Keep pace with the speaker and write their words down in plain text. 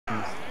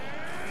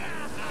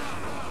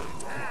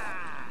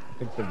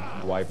think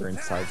the wyvern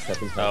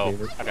sidestep is my Oh,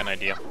 favorite. I got an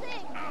idea.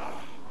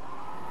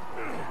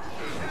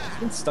 She's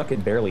been stuck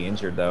in barely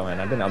injured though, and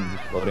I've been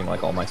unloading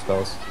like all my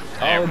spells.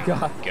 There Oh we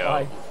god, go.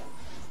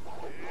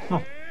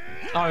 why?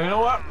 Oh, you know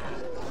what?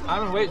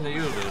 I've been waiting to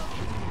use it.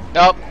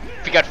 Nope,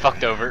 we got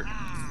fucked over.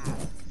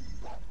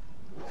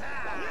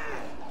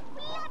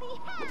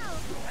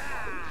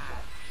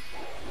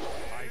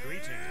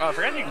 Oh, I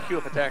forgot you can queue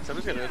up attacks. I'm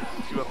just gonna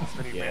queue up as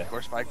many Yeah.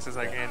 Rancor spikes as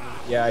I can.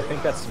 Yeah, I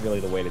think that's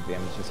really the way to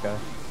damage this guy.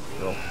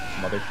 Girl,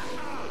 mother.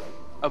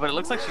 Oh, but it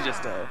looks like she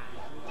just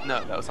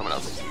no, that was someone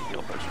else's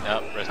heal potion.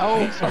 Nope, rest in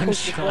Oh, peace. one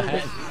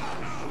shot.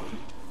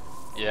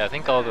 Yeah, I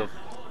think all the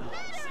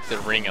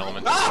ring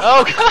elements.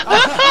 Oh god!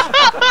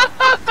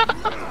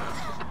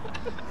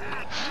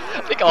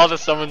 I think all the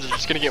summons are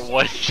just gonna get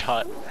one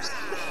shot.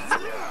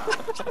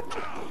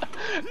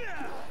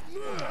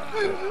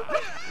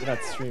 You're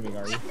not streaming,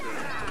 are you?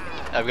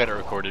 I've got it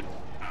recorded.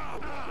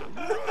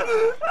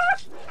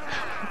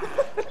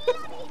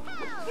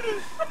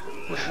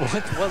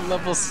 What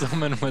level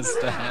summon was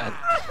that?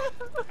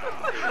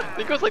 I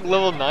think it was like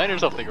level 9 or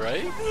something,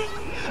 right?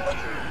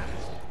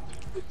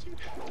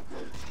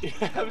 You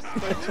have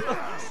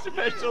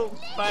special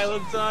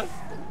violence on.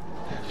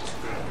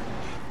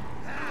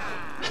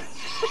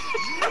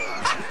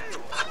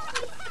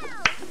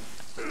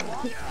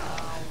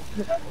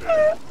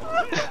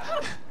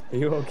 Are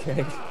you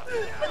okay?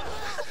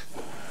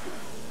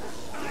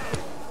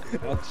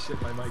 Oh shit,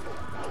 my mic.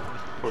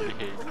 Poor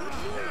decay.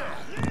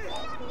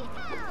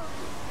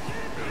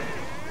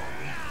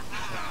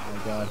 Oh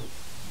my god.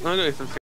 I'm gonna do some